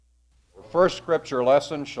first scripture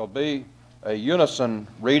lesson shall be a unison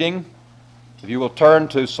reading. If you will turn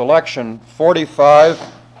to selection 45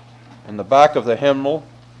 in the back of the hymnal.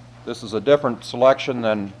 This is a different selection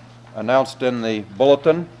than announced in the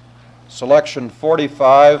bulletin. Selection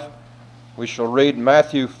 45, we shall read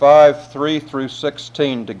Matthew 5, 3 through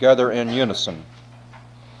 16 together in unison.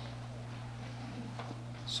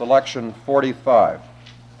 Selection 45.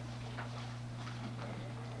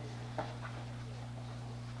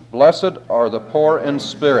 Blessed are the poor in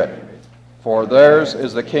spirit, for theirs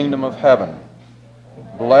is the kingdom of heaven.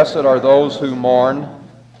 Blessed are those who mourn,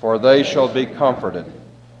 for they shall be comforted.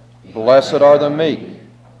 Blessed are the meek,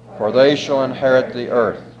 for they shall inherit the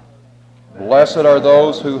earth. Blessed are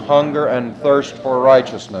those who hunger and thirst for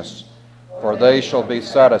righteousness, for they shall be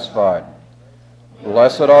satisfied.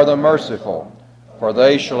 Blessed are the merciful, for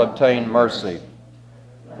they shall obtain mercy.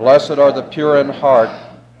 Blessed are the pure in heart,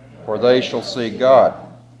 for they shall see God.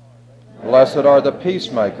 Blessed are the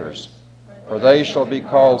peacemakers, for they shall be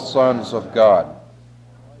called sons of God.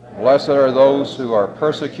 Blessed are those who are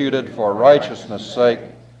persecuted for righteousness' sake,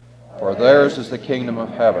 for theirs is the kingdom of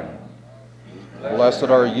heaven.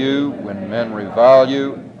 Blessed are you when men revile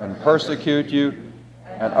you and persecute you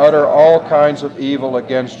and utter all kinds of evil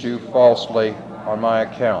against you falsely on my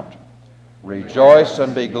account. Rejoice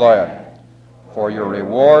and be glad, for your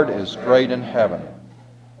reward is great in heaven.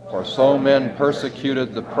 For so men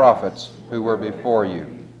persecuted the prophets who were before you.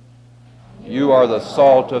 You are the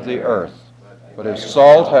salt of the earth, but if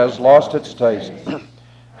salt has lost its taste,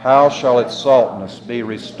 how shall its saltness be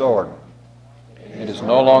restored? It is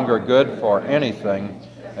no longer good for anything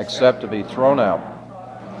except to be thrown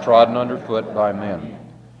out, trodden underfoot by men.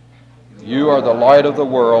 You are the light of the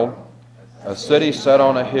world. A city set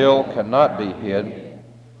on a hill cannot be hid,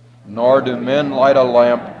 nor do men light a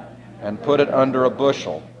lamp and put it under a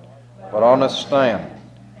bushel, but on a stand,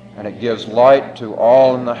 and it gives light to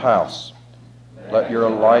all in the house. Let your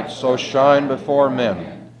light so shine before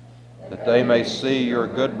men that they may see your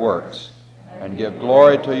good works and give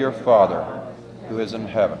glory to your Father who is in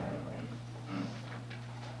heaven.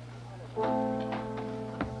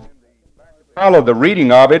 Follow the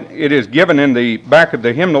reading of it. It is given in the back of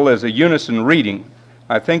the hymnal as a unison reading.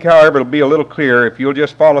 I think, however, it'll be a little clearer if you'll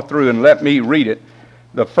just follow through and let me read it.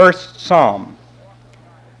 The first psalm.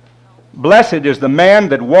 Blessed is the man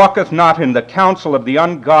that walketh not in the counsel of the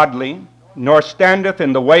ungodly, nor standeth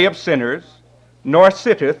in the way of sinners, nor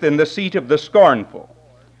sitteth in the seat of the scornful.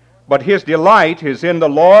 But his delight is in the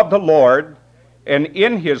law of the Lord, and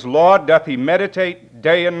in his law doth he meditate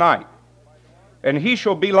day and night. And he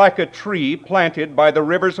shall be like a tree planted by the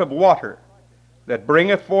rivers of water, that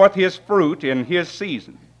bringeth forth his fruit in his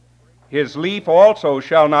season. His leaf also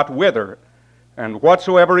shall not wither, and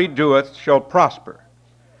whatsoever he doeth shall prosper.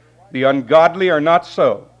 The ungodly are not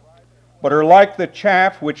so, but are like the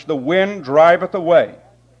chaff which the wind driveth away.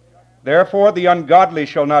 Therefore the ungodly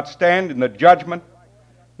shall not stand in the judgment,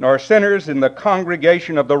 nor sinners in the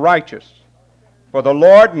congregation of the righteous. For the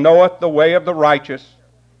Lord knoweth the way of the righteous,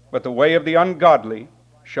 but the way of the ungodly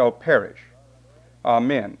shall perish.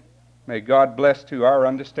 Amen. May God bless to our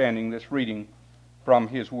understanding this reading from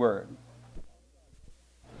his word.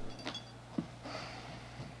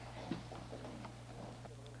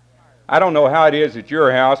 I don't know how it is at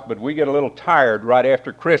your house, but we get a little tired right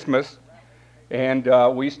after Christmas, and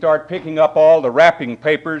we start picking up all the wrapping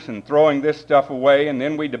papers and throwing this stuff away, and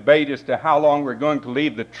then we debate as to how long we're going to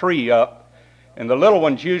leave the tree up. And the little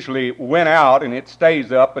ones usually went out, and it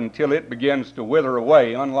stays up until it begins to wither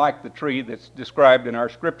away, unlike the tree that's described in our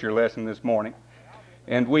scripture lesson this morning,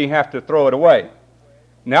 and we have to throw it away.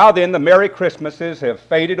 Now then, the Merry Christmases have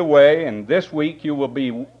faded away, and this week you will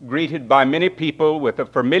be greeted by many people with the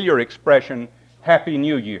familiar expression, Happy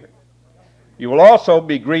New Year. You will also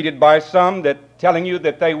be greeted by some that telling you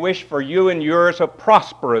that they wish for you and yours a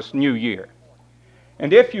prosperous new year.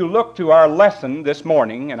 And if you look to our lesson this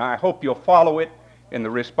morning, and I hope you'll follow it in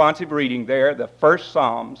the responsive reading there, the first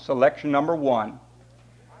Psalm, selection number 1,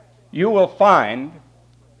 you will find,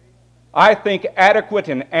 I think, adequate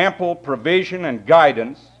and ample provision and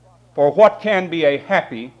guidance for what can be a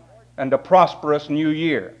happy and a prosperous new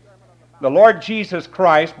year. The Lord Jesus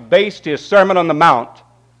Christ based his Sermon on the Mount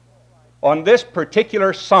on this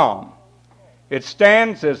particular psalm. It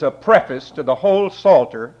stands as a preface to the whole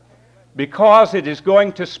Psalter because it is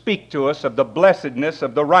going to speak to us of the blessedness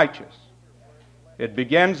of the righteous. It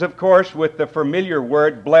begins, of course, with the familiar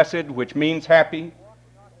word blessed, which means happy.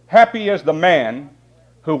 Happy is the man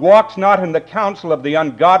who walks not in the counsel of the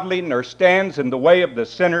ungodly, nor stands in the way of the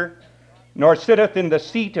sinner, nor sitteth in the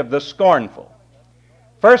seat of the scornful.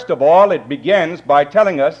 First of all, it begins by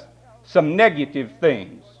telling us some negative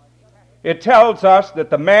things. It tells us that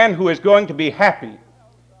the man who is going to be happy,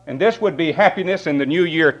 and this would be happiness in the new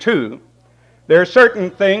year too, there are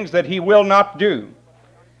certain things that he will not do.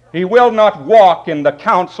 He will not walk in the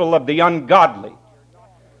counsel of the ungodly.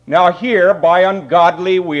 Now here, by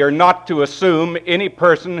ungodly, we are not to assume any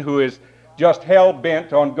person who is just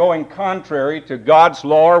hell-bent on going contrary to God's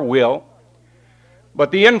law or will,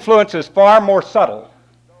 but the influence is far more subtle.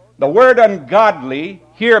 The word ungodly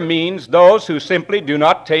here means those who simply do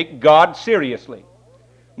not take God seriously.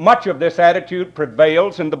 Much of this attitude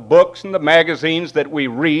prevails in the books and the magazines that we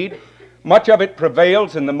read. Much of it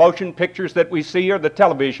prevails in the motion pictures that we see or the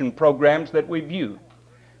television programs that we view.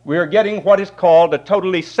 We are getting what is called a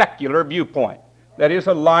totally secular viewpoint, that is,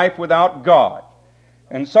 a life without God.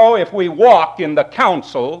 And so if we walk in the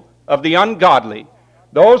counsel of the ungodly,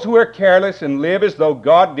 those who are careless and live as though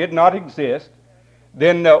God did not exist,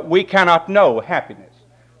 then we cannot know happiness.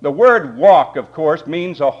 The word walk, of course,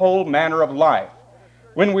 means a whole manner of life.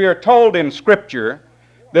 When we are told in Scripture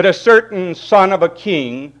that a certain son of a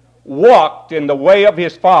king walked in the way of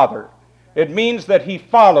his father, it means that he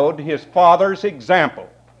followed his father's example.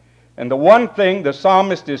 And the one thing the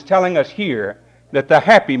psalmist is telling us here that the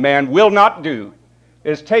happy man will not do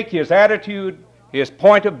is take his attitude, his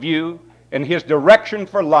point of view, and his direction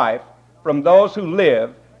for life from those who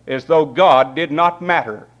live as though God did not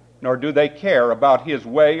matter, nor do they care about his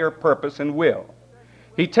way or purpose and will.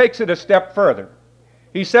 He takes it a step further.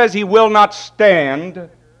 He says he will not stand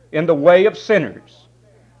in the way of sinners.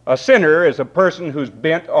 A sinner is a person who's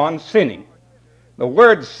bent on sinning. The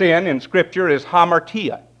word sin in Scripture is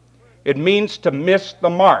hamartia. It means to miss the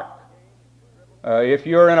mark. If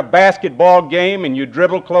you're in a basketball game and you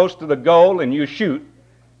dribble close to the goal and you shoot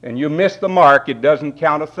and you miss the mark, it doesn't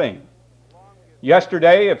count a thing.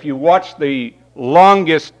 Yesterday, if you watched the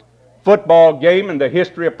longest football game in the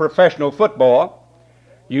history of professional football,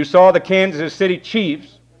 you saw the Kansas City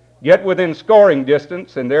Chiefs get within scoring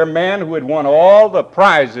distance, and their man who had won all the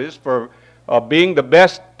prizes for being the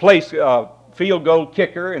best field goal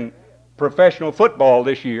kicker in professional football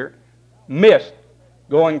this year missed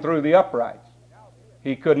going through the uprights.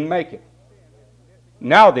 He couldn't make it.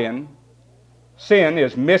 Now then, sin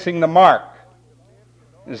is missing the mark.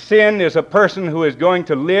 Sin is a person who is going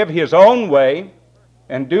to live his own way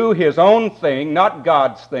and do his own thing, not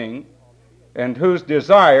God's thing, and whose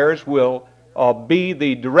desires will be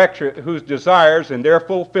the direction, whose desires and their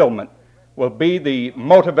fulfillment will be the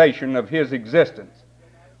motivation of his existence.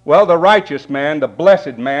 Well, the righteous man, the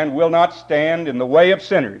blessed man, will not stand in the way of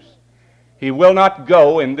sinners. He will not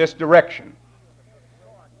go in this direction.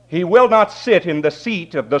 He will not sit in the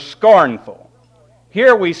seat of the scornful.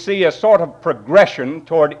 Here we see a sort of progression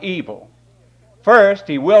toward evil. First,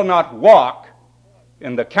 he will not walk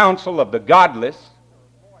in the counsel of the godless.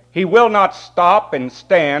 He will not stop and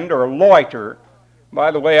stand or loiter. By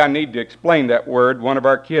the way, I need to explain that word. One of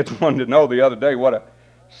our kids wanted to know the other day what a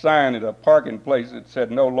sign at a parking place that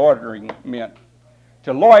said no loitering meant.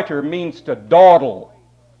 To loiter means to dawdle.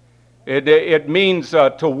 It means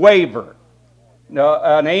to waver,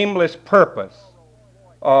 an aimless purpose.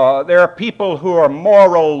 There are people who are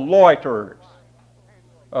moral loiterers.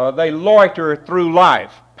 They loiter through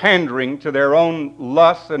life, pandering to their own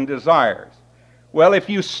lusts and desires. Well, if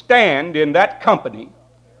you stand in that company,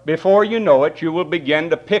 before you know it, you will begin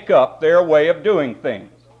to pick up their way of doing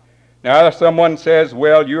things. Now, if someone says,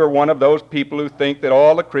 well, you're one of those people who think that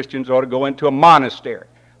all the Christians ought to go into a monastery.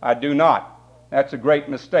 I do not. That's a great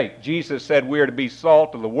mistake. Jesus said we are to be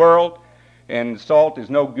salt of the world, and salt is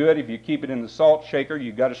no good if you keep it in the salt shaker.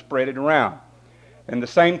 You've got to spread it around. And the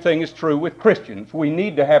same thing is true with Christians. We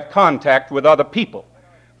need to have contact with other people.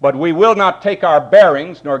 But we will not take our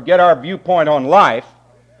bearings nor get our viewpoint on life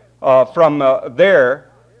from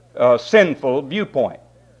their sinful viewpoint.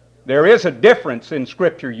 There is a difference in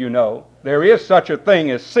Scripture, you know. There is such a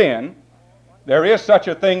thing as sin. There is such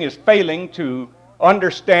a thing as failing to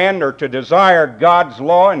understand or to desire God's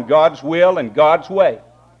law and God's will and God's way.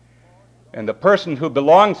 And the person who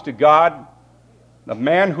belongs to God, the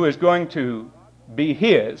man who is going to be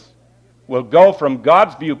His, will go from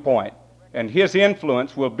God's viewpoint, and his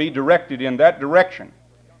influence will be directed in that direction.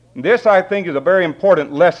 And this, I think, is a very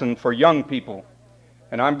important lesson for young people.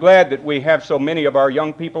 And I'm glad that we have so many of our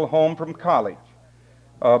young people home from college,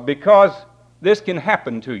 because this can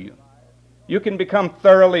happen to you. You can become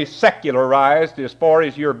thoroughly secularized as far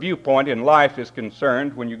as your viewpoint in life is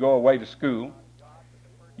concerned when you go away to school.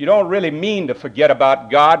 You don't really mean to forget about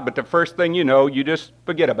God, but the first thing you know, you just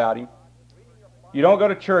forget about Him. You don't go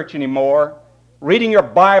to church anymore. Reading your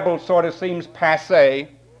Bible sort of seems passé.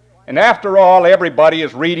 And after all, everybody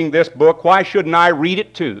is reading this book. Why shouldn't I read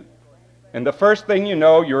it too? And the first thing you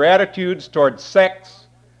know, your attitudes toward sex,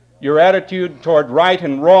 your attitude toward right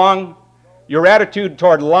and wrong, your attitude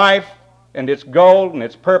toward life and its goal and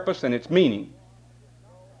its purpose and its meaning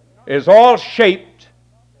is all shaped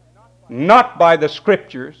not by the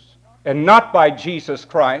Scriptures and not by Jesus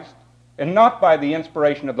Christ and not by the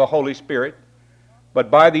inspiration of the Holy Spirit,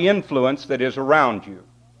 but by the influence that is around you.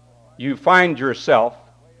 You find yourself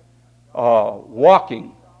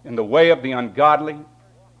walking in the way of the ungodly.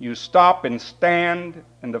 You stop and stand,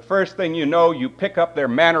 and the first thing you know, you pick up their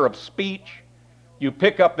manner of speech, you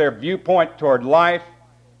pick up their viewpoint toward life,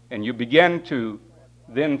 and you begin to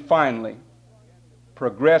then finally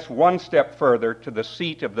progress one step further to the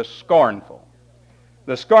seat of the scornful.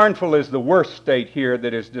 The scornful is the worst state here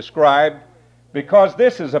that is described, because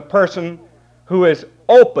this is a person who is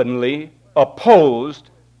openly opposed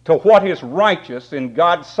to what is righteous in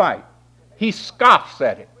God's sight. He scoffs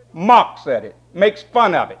at it, mocks at it, makes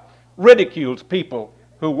fun of it, ridicules people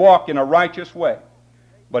who walk in a righteous way.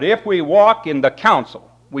 But if we walk in the counsel,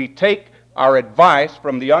 we take our advice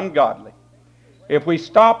from the ungodly, if we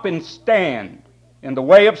stop and stand in the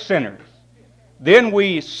way of sinners, then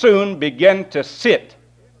we soon begin to sit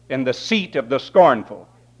in the seat of the scornful.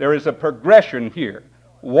 There is a progression here: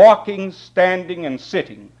 walking, standing, and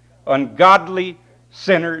sitting, ungodly,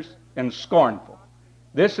 sinners, and scornful.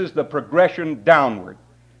 This is the progression downward.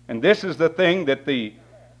 And this is the thing that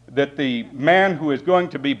the man who is going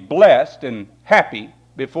to be blessed and happy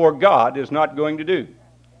before God is not going to do.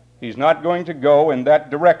 He's not going to go in that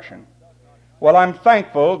direction. Well, I'm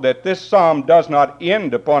thankful that this psalm does not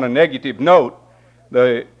end upon a negative note,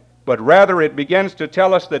 but rather it begins to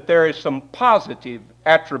tell us that there is some positive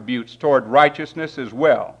attributes toward righteousness as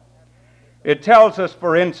well. It tells us,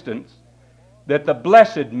 for instance, that the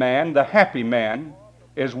blessed man, the happy man,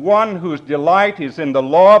 is one whose delight is in the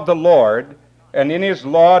law of the Lord, and in his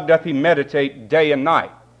law doth he meditate day and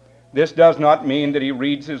night. This does not mean that he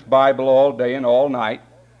reads his Bible all day and all night,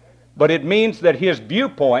 but it means that his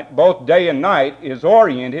viewpoint, both day and night, is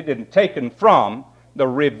oriented and taken from the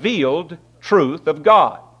revealed truth of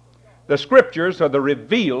God. The Scriptures are the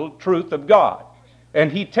revealed truth of God,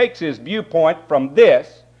 and he takes his viewpoint from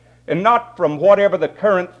this and not from whatever the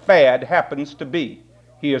current fad happens to be.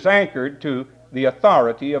 He is anchored to the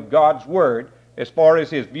authority of God's Word as far as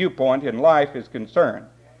his viewpoint in life is concerned.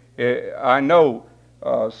 I know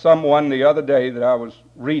someone the other day that I was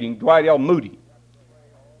reading, Dwight L. Moody.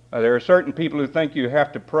 There are certain people who think you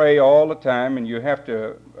have to pray all the time and you have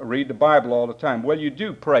to read the Bible all the time. Well, you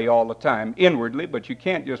do pray all the time inwardly, but you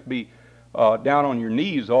can't just be down on your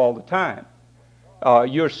knees all the time.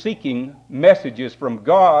 You're seeking messages from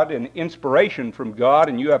God and inspiration from God,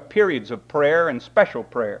 and you have periods of prayer and special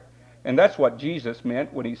prayer. And that's what Jesus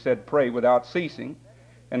meant when he said pray without ceasing.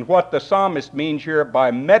 And what the psalmist means here by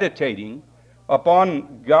meditating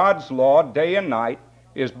upon God's law day and night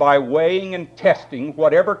is by weighing and testing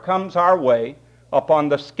whatever comes our way upon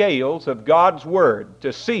the scales of God's Word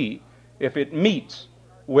to see if it meets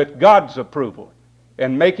with God's approval,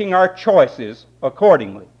 and making our choices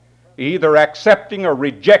accordingly, either accepting or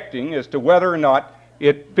rejecting as to whether or not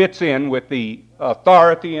it fits in with the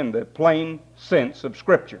authority and the plain sense of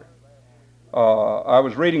Scripture. I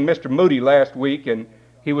was reading Mr. Moody last week, and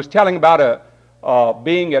he was telling about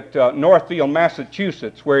being at Northfield,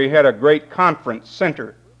 Massachusetts, where he had a great conference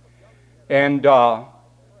center. And a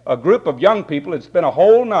group of young people had spent a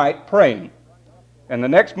whole night praying. And the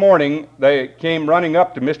next morning, they came running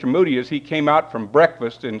up to Mr. Moody as he came out from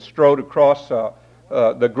breakfast and strode across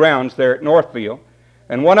the grounds there at Northfield.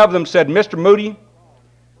 And one of them said, "Mr. Moody,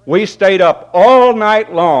 we stayed up all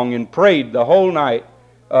night long and prayed the whole night.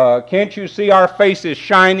 Can't you see our faces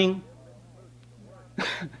shining?"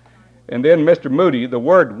 And then Mr. Moody, the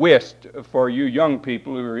word whist, for you young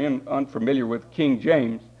people who are unfamiliar with King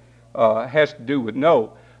James, has to do with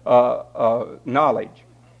knowledge.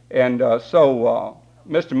 And so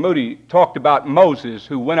Mr. Moody talked about Moses,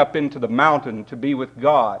 who went up into the mountain to be with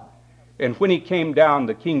God. And when he came down,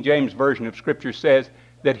 the King James Version of Scripture says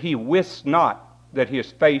that he wist not that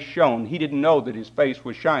his face shone. He didn't know that his face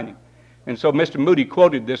was shining. And so Mr. Moody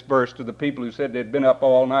quoted this verse to the people who said they'd been up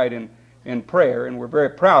all night in prayer and were very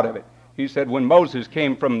proud of it. He said, when Moses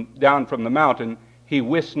came down from the mountain, he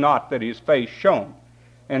wist not that his face shone.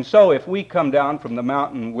 And so if we come down from the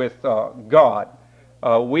mountain with God,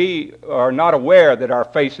 we are not aware that our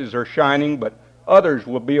faces are shining, but others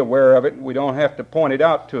will be aware of it, and we don't have to point it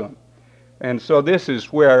out to them. And so this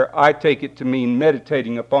is where I take it to mean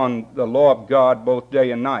meditating upon the law of God both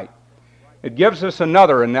day and night. It gives us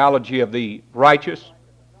another analogy of the righteous.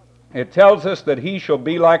 It tells us that he shall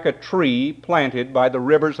be like a tree planted by the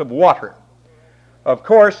rivers of water. Of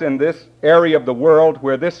course, in this area of the world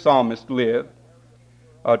where this psalmist lived,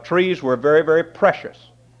 trees were very, very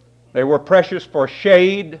precious. They were precious for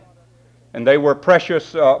shade, and they were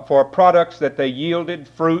precious for products that they yielded,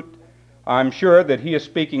 fruit. I'm sure that he is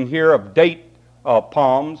speaking here of date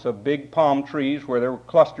palms, of big palm trees where there were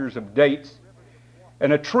clusters of dates.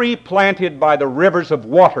 And a tree planted by the rivers of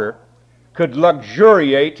water could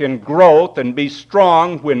luxuriate in growth and be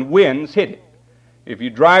strong when winds hit it. If you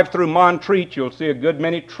drive through Montreat, you'll see a good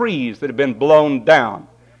many trees that have been blown down.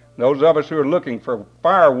 Those of us who are looking for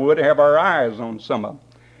firewood have our eyes on some of them.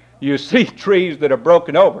 You see trees that are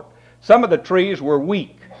broken over. Some of the trees were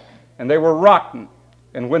weak, and they were rotten.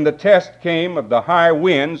 And when the test came of the high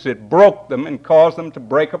winds, it broke them and caused them to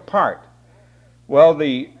break apart. Well,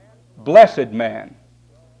 the blessed man,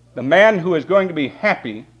 the man who is going to be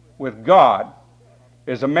happy with God,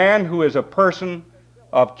 is a man who is a person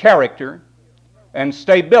of character and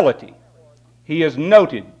stability. He is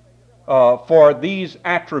noted for these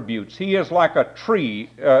attributes. He is like a tree.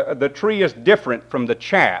 The tree is different from the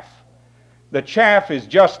chaff. The chaff is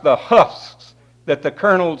just the husks that the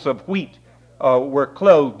kernels of wheat were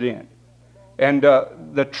clothed in, and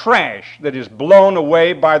the trash that is blown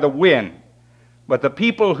away by the wind. But the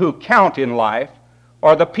people who count in life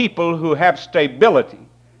are the people who have stability,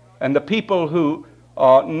 and the people who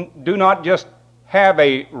do not just have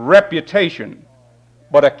a reputation,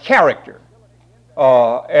 but a character,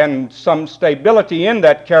 and some stability in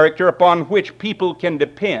that character upon which people can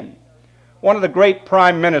depend. One of the great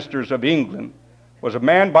prime ministers of England was a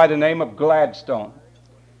man by the name of Gladstone.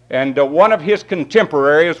 And one of his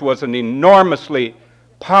contemporaries was an enormously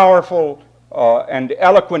powerful and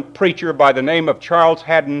eloquent preacher by the name of Charles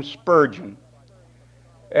Haddon Spurgeon.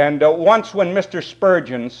 And once when Mr.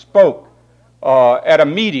 Spurgeon spoke at a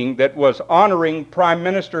meeting that was honoring Prime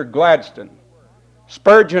Minister Gladstone,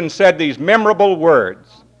 Spurgeon said these memorable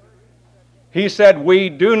words. He said, "We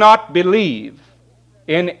do not believe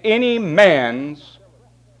in any man's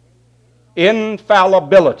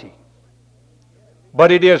infallibility, but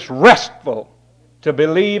it is restful to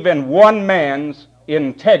believe in one man's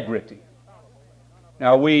integrity."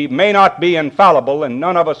 Now, we may not be infallible, and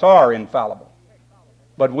none of us are infallible,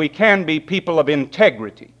 but we can be people of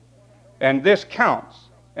integrity, and this counts.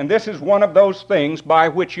 And this is one of those things by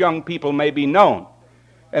which young people may be known.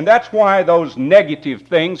 And that's why those negative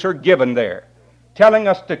things are given there, telling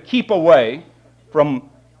us to keep away from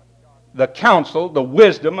the counsel, the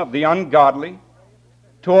wisdom of the ungodly,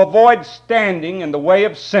 to avoid standing in the way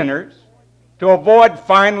of sinners, to avoid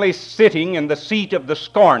finally sitting in the seat of the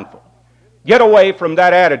scornful. Get away from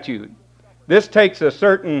that attitude. This takes a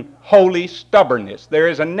certain holy stubbornness. There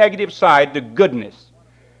is a negative side to goodness.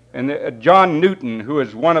 And John Newton, who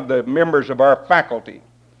is one of the members of our faculty,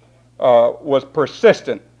 was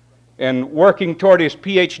persistent in working toward his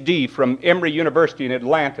Ph.D. from Emory University in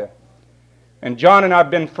Atlanta. And John and I have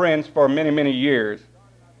been friends for many, many years.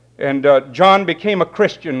 And John became a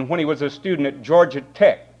Christian when he was a student at Georgia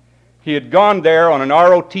Tech. He had gone there on an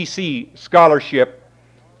ROTC scholarship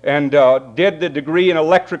and did the degree in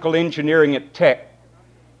electrical engineering at Tech.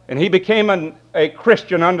 And he became a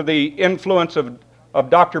Christian under the influence of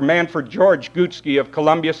Dr. Manford George Gutsky of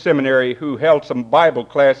Columbia Seminary, who held some Bible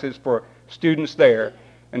classes for students there,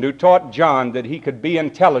 and who taught John that he could be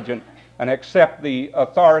intelligent and accept the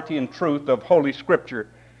authority and truth of Holy Scripture.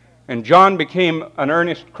 And John became an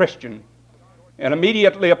earnest Christian. And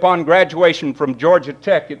immediately upon graduation from Georgia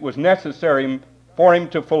Tech, it was necessary for him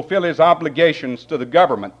to fulfill his obligations to the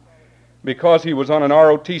government. Because he was on an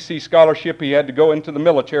ROTC scholarship, he had to go into the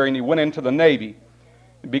military, and he went into the Navy.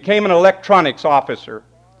 He became an electronics officer.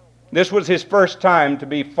 This was his first time to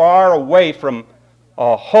be far away from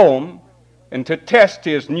home and to test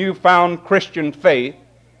his newfound Christian faith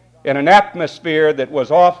in an atmosphere that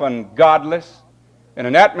was often godless, in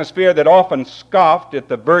an atmosphere that often scoffed at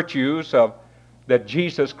the virtues that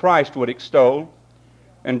Jesus Christ would extol.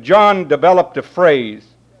 And John developed a phrase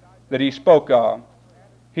that he spoke of.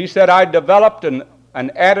 He said, "I developed an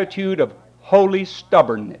attitude of holy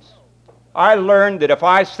stubbornness. I learned that if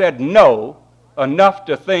I said no enough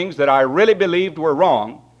to things that I really believed were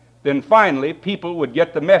wrong, then finally people would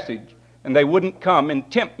get the message and they wouldn't come and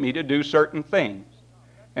tempt me to do certain things.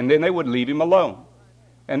 And then they would leave him alone."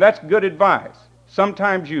 And that's good advice.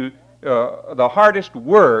 Sometimes the hardest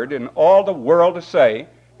word in all the world to say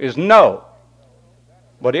is no.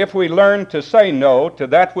 But if we learn to say no to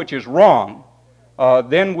that which is wrong,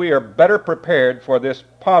 then we are better prepared for this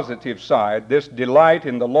positive side, this delight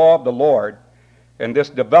in the law of the Lord, and this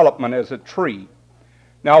development as a tree.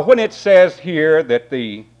 Now, when it says here that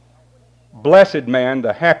the blessed man,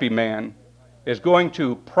 the happy man, is going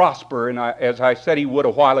to prosper, and as I said he would a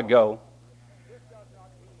while ago,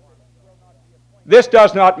 this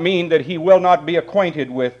does not mean that he will not be acquainted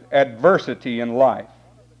with adversity in life.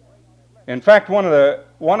 In fact, one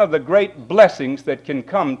of the great blessings that can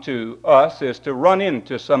come to us is to run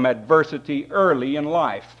into some adversity early in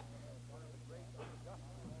life.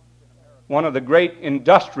 One of the great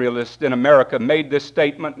industrialists in America made this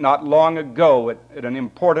statement not long ago at an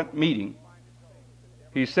important meeting.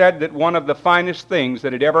 He said that one of the finest things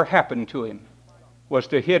that had ever happened to him was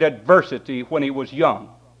to hit adversity when he was young,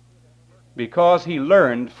 because he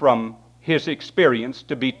learned from his experience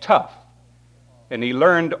to be tough. And he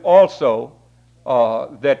learned also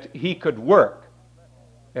that he could work.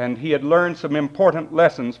 And he had learned some important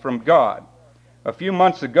lessons from God. A few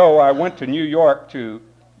months ago, I went to New York to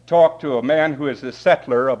talk to a man who is the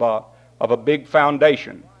settler of a big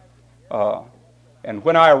foundation. And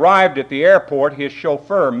when I arrived at the airport, his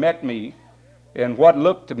chauffeur met me in what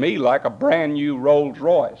looked to me like a brand new Rolls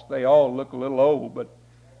Royce. They all look a little old, but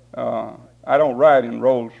I don't ride in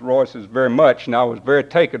Rolls Royces very much, and I was very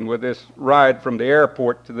taken with this ride from the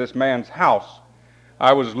airport to this man's house.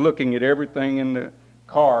 I was looking at everything in the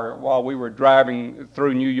car while we were driving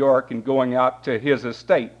through New York and going out to his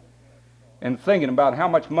estate, and thinking about how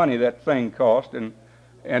much money that thing cost,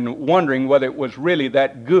 and wondering whether it was really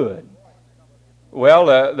that good.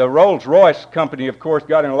 Well, the Rolls-Royce company, of course,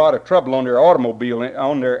 got in a lot of trouble on their automobile,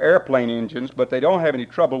 on their airplane engines, but they don't have any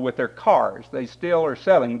trouble with their cars. They still are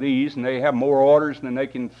selling these, and they have more orders than they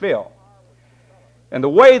can fill. And the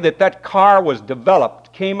way that that car was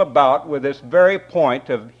developed came about with this very point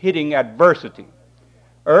of hitting adversity.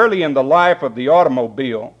 Early in the life of the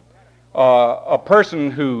automobile, a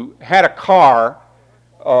person who had a car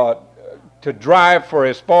to drive for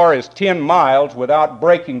as far as 10 miles without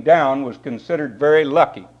breaking down was considered very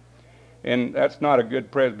lucky. And that's not a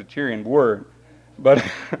good Presbyterian word. But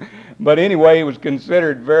anyway, he was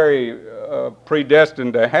considered very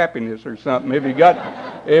predestined to happiness or something if he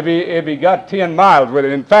got 10 miles with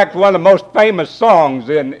it. In fact, one of the most famous songs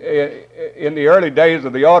in the early days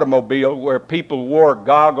of the automobile, where people wore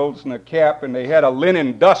goggles and a cap and they had a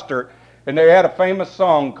linen duster, and they had a famous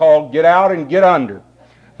song called "Get Out and Get Under."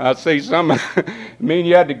 I see some mean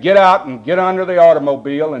you had to get out and get under the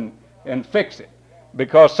automobile and fix it,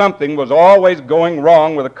 because something was always going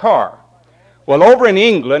wrong with a car. Well, over in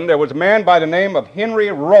England, there was a man by the name of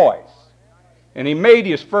Henry Royce, and he made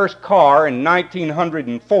his first car in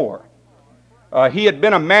 1904. He had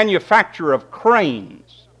been a manufacturer of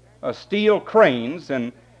cranes, steel cranes,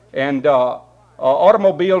 and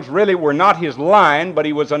automobiles really were not his line, but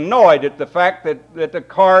he was annoyed at the fact that the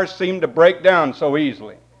cars seemed to break down so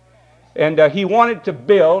easily. And he wanted to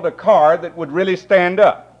build a car that would really stand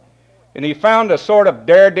up. And he found a sort of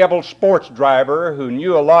daredevil sports driver who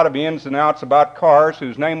knew a lot of ins and outs about cars,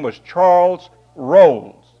 whose name was Charles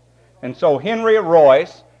Rolls. And so Henry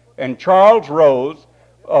Royce and Charles Rolls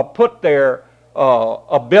put their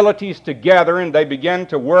abilities together, and they began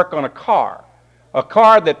to work on a car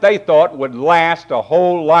that they thought would last a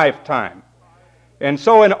whole lifetime. And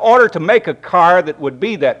so in order to make a car that would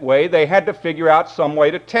be that way, they had to figure out some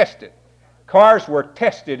way to test it. Cars were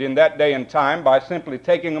tested in that day and time by simply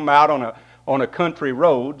taking them out on a country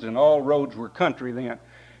roads, and all roads were country then,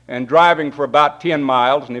 and driving for about 10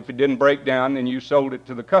 miles, and if it didn't break down, then you sold it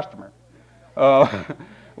to the customer.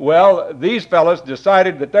 Well, these fellows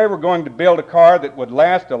decided that they were going to build a car that would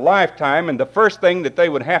last a lifetime, and the first thing that they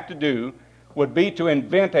would have to do would be to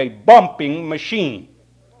invent a bumping machine,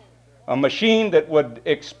 a machine that would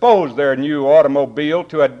expose their new automobile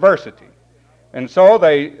to adversity. And so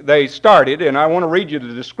they started, and I want to read you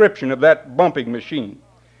the description of that bumping machine.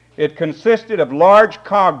 It consisted of large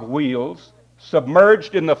cog wheels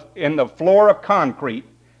submerged in the floor of concrete,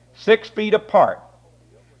 6 feet apart.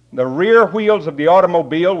 The rear wheels of the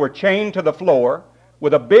automobile were chained to the floor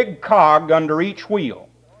with a big cog under each wheel.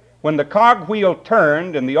 When the cog wheel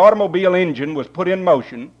turned and the automobile engine was put in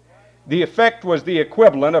motion, the effect was the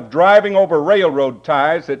equivalent of driving over railroad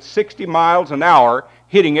ties at 60 miles an hour,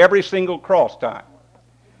 hitting every single cross tie.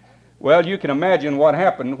 Well, you can imagine what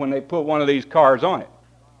happened when they put one of these cars on it.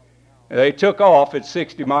 They took off at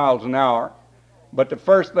 60 miles an hour, but the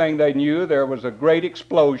first thing they knew, there was a great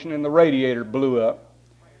explosion and the radiator blew up.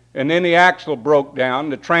 And then the axle broke down,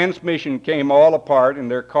 the transmission came all apart,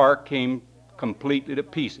 and their car came completely to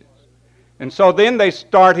pieces. And so then they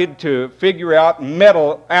started to figure out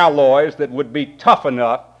metal alloys that would be tough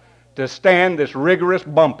enough to stand this rigorous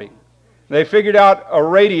bumping. They figured out a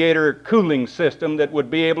radiator cooling system that would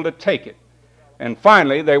be able to take it. And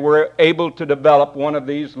finally, they were able to develop one of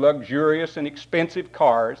these luxurious and expensive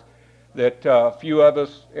cars that few of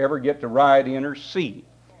us ever get to ride in or see.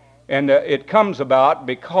 And it comes about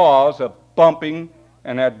because of bumping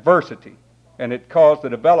and adversity. And it caused the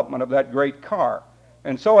development of that great car.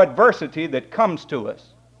 And so adversity that comes to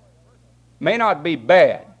us may not be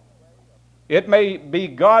bad. It may be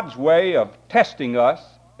God's way of testing us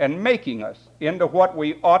and making us into what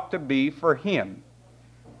we ought to be for Him.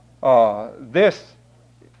 This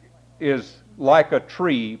is like a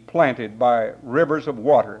tree planted by rivers of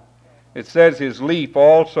water. It says his leaf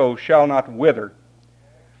also shall not wither.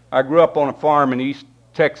 I grew up on a farm in East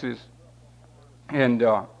Texas, and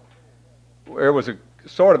there was a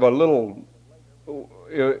sort of a little,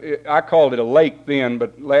 I called it a lake then,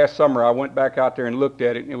 but last summer I went back out there and looked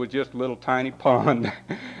at it, and it was just a little tiny pond.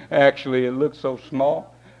 Actually, it looked so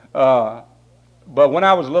small. But when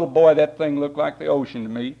I was a little boy, that thing looked like the ocean to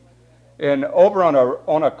me. And over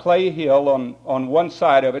on a clay hill on one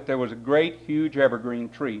side of it, there was a great, huge evergreen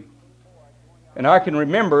tree. And I can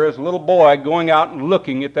remember as a little boy going out and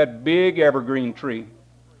looking at that big evergreen tree.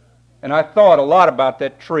 And I thought a lot about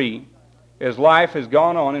that tree as life has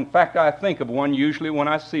gone on. In fact, I think of one usually when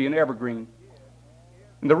I see an evergreen.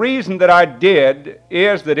 And the reason that I did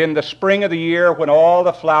is that in the spring of the year, when all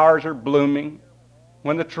the flowers are blooming,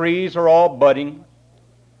 when the trees are all budding,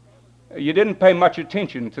 you didn't pay much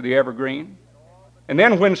attention to the evergreen. And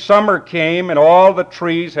then when summer came and all the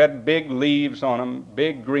trees had big leaves on them,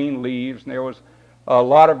 big green leaves, and there was a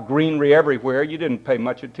lot of greenery everywhere, you didn't pay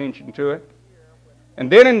much attention to it. And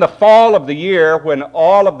then in the fall of the year, when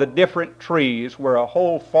all of the different trees were a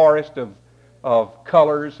whole forest of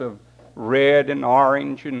colors of red and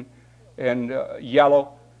orange and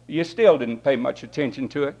yellow, you still didn't pay much attention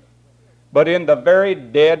to it. But in the very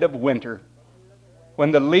dead of winter,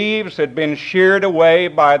 when the leaves had been sheared away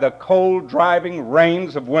by the cold driving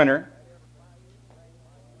rains of winter,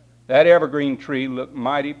 that evergreen tree looked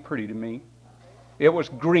mighty pretty to me. It was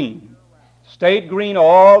green, stayed green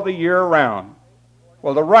all the year around.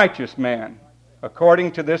 Well, the righteous man,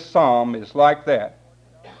 according to this psalm, is like that.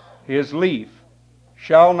 His leaf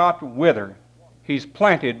shall not wither. He's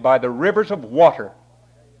planted by the rivers of water.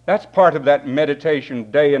 That's part of that meditation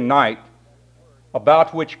day and night,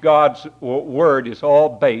 about which God's Word is all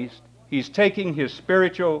based. He's taking his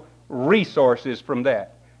spiritual resources from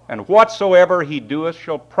that. And whatsoever he doeth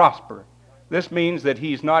shall prosper. This means that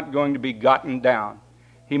he's not going to be gotten down.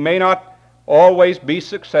 He may not always be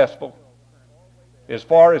successful as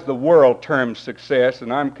far as the world terms success,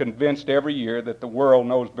 and I'm convinced every year that the world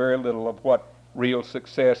knows very little of what real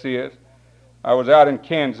success is. I was out in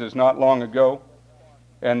Kansas not long ago,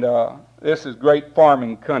 and this is great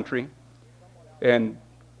farming country. And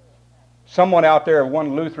someone out there,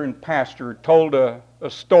 one Lutheran pastor, told a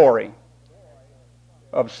story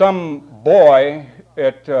of some boy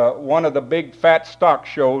at one of the big fat stock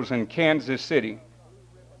shows in Kansas City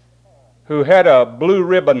who had a blue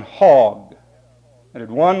ribbon hog and had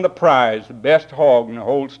won the prize, the best hog in the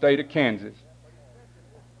whole state of Kansas.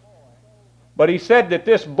 But he said that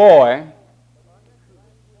this boy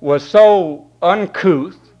was so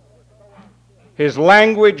uncouth, his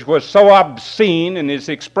language was so obscene, and his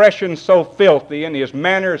expression so filthy, and his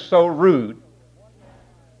manners so rude,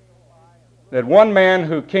 that one man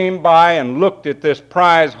who came by and looked at this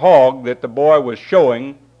prize hog that the boy was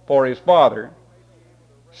showing for his father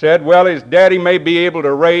said, well, his daddy may be able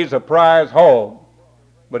to raise a prize hog,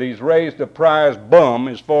 but he's raised a prize bum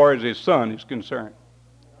as far as his son is concerned.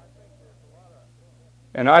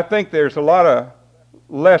 And I think there's a lot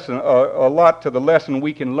to the lesson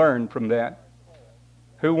we can learn from that.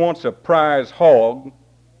 Who wants a prize hog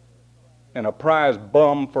and a prize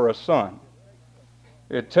bum for a son?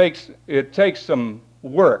 It takes some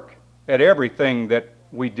work at everything that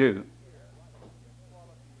we do.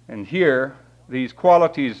 And here, these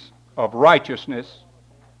qualities of righteousness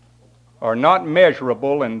are not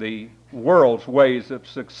measurable in the world's ways of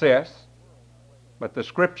success, but the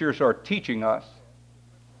Scriptures are teaching us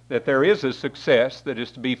that there is a success that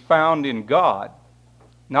is to be found in God,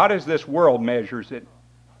 not as this world measures it,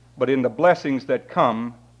 but in the blessings that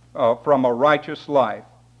come from a righteous life.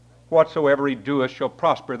 Whatsoever he doeth shall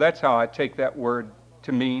prosper. That's how I take that word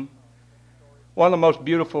to mean. One of the most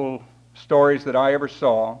beautiful stories that I ever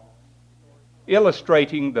saw,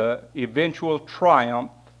 illustrating the eventual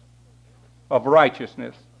triumph of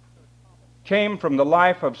righteousness, came from the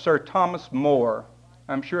life of Sir Thomas More.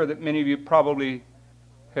 I'm sure that many of you probably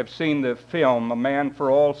have seen the film, A Man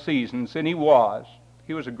for All Seasons, and he was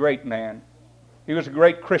a great man. He was a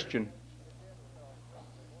great Christian.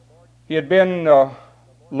 He had been the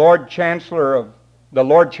Lord Chancellor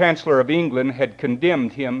of England had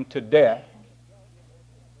condemned him to death.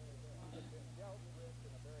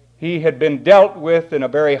 He had been dealt with in a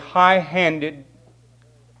very high-handed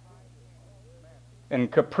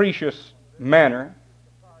and capricious manner.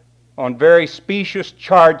 On very specious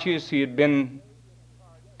charges he had been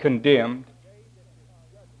condemned.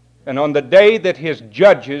 And on the day that his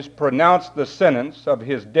judges pronounced the sentence of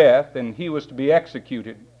his death and he was to be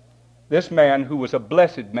executed, this man, who was a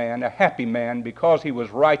blessed man, a happy man, because he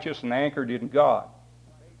was righteous and anchored in God,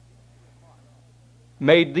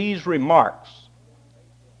 made these remarks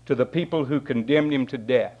to the people who condemned him to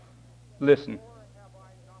death. Listen.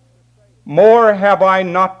 More have I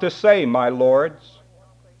not to say, my lords,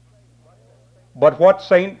 but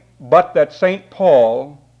that St.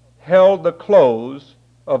 Paul held the clothes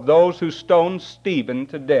of those who stoned Stephen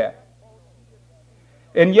to death.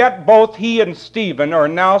 And yet both he and Stephen are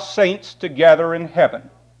now saints together in heaven,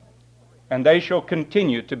 and they shall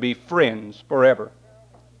continue to be friends forever.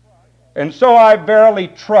 And so I verily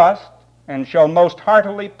trust and shall most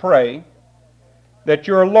heartily pray that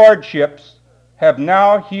your lordships have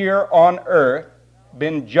now here on earth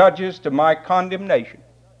been judges to my condemnation,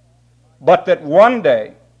 but that one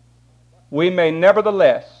day we may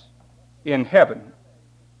nevertheless in heaven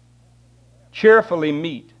cheerfully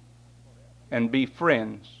meet and be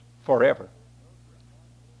friends forever.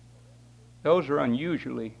 Those are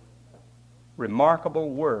unusually remarkable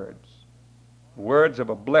words, words of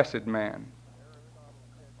a blessed man.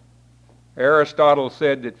 Aristotle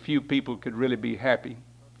said that few people could really be happy.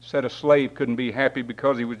 He said a slave couldn't be happy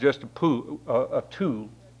because he was just a tool.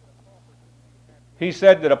 He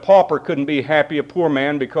said that a pauper couldn't be happy, a poor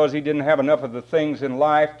man, because he didn't have enough of the things in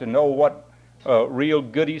life to know what real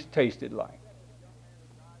goodies tasted like.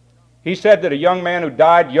 He said that a young man who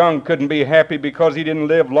died young couldn't be happy because he didn't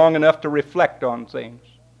live long enough to reflect on things.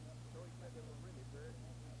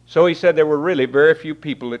 So he said there were really very few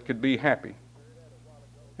people that could be happy.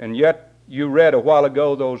 And yet you read a while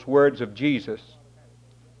ago those words of Jesus.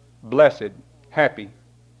 Blessed, happy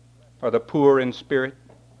are the poor in spirit,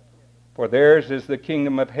 for theirs is the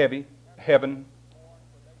kingdom of heaven.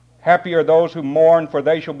 Happy are those who mourn, for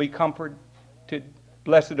they shall be comforted.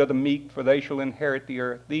 Blessed are the meek, for they shall inherit the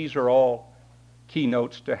earth. These are all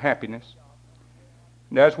keynotes to happiness.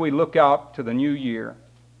 And as we look out to the new year,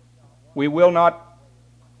 we will not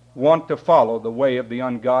want to follow the way of the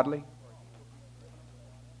ungodly,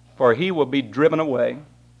 for he will be driven away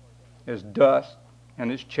as dust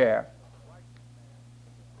and as chaff.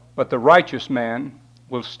 But the righteous man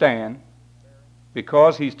will stand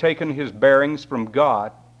because he's taken his bearings from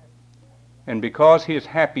God, and because his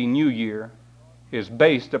happy new year is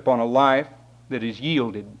based upon a life that is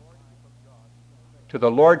yielded to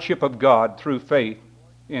the lordship of God through faith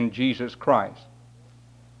in Jesus Christ.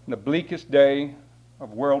 In the bleakest day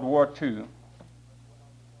of World War II,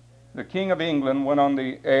 the King of England went on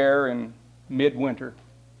the air in midwinter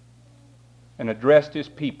and addressed his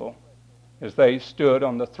people as they stood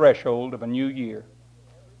on the threshold of a new year.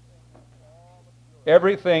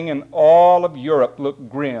 Everything in all of Europe looked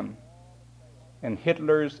grim, and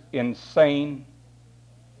Hitler's insane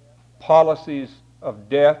policies of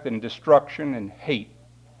death and destruction and hate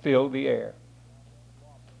filled the air.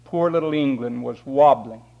 Poor little England was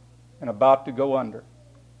wobbling and about to go under.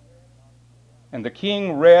 And the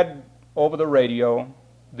king read over the radio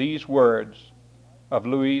these words of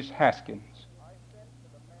Louise Haskins.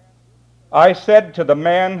 I said to the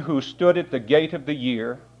man who stood at the gate of the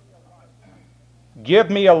year, give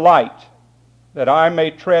me a light that I may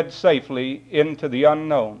tread safely into the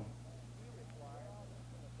unknown.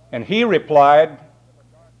 And he replied,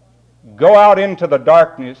 go out into the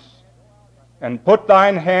darkness and put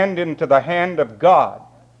thine hand into the hand of God.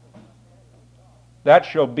 That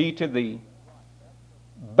shall be to thee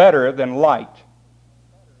better than light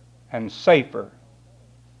and safer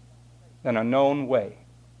than a known way.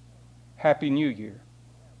 Happy New Year.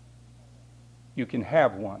 You can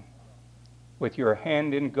have one with your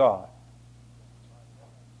hand in God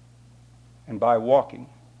and by walking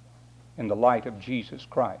in the light of Jesus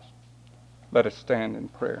Christ. Let us stand in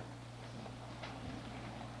prayer.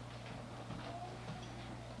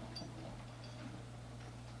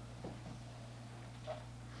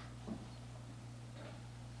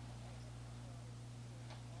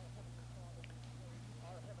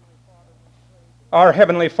 Our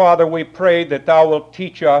Heavenly Father, we pray that Thou wilt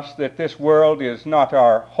teach us that this world is not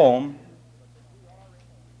our home,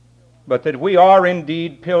 but that we are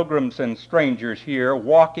indeed pilgrims and strangers here,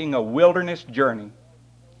 walking a wilderness journey,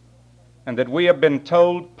 and that we have been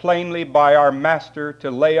told plainly by our Master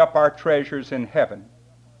to lay up our treasures in heaven,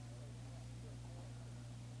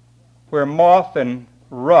 where moth and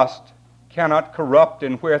rust cannot corrupt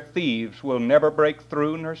and where thieves will never break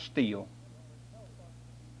through nor steal.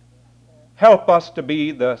 Help us to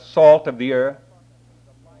be the salt of the earth.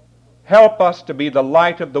 Help us to be the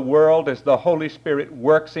light of the world as the Holy Spirit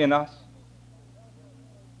works in us.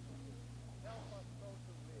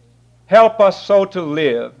 Help us so to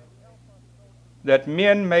live that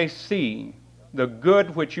men may see the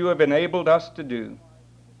good which you have enabled us to do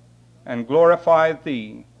and glorify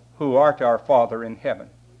Thee, who art our Father in heaven.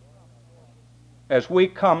 As we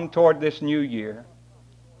come toward this new year,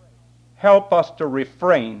 help us to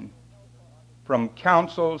refrain from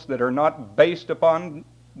counsels that are not based upon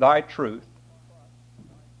Thy truth.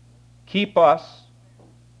 Keep us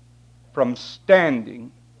from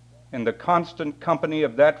standing in the constant company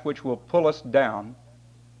of that which will pull us down.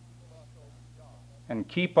 And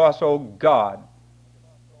keep us, O God,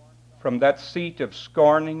 from that seat of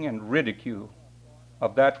scorning and ridicule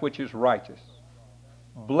of that which is righteous.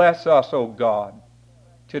 Bless us, O God,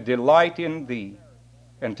 to delight in Thee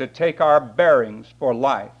and to take our bearings for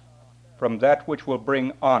life from that which will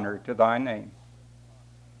bring honor to Thy name.